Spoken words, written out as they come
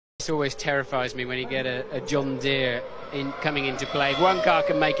It always terrifies me when you get a John Deere coming into play. If one car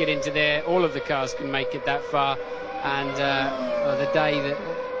can make it into there, all of the cars can make it that far. And the day that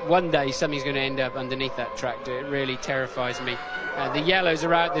one day something's going to end up underneath that tractor, it really terrifies me. The yellows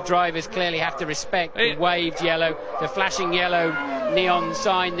are out. The drivers clearly have to respect the waved yellow, the flashing yellow neon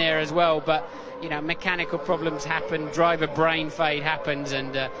sign there as well. But you know, mechanical problems happen, driver brain fade happens,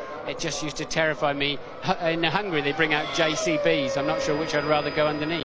 and it just used to terrify me. In Hungary, they bring out JCBs. I'm not sure which I'd rather go underneath.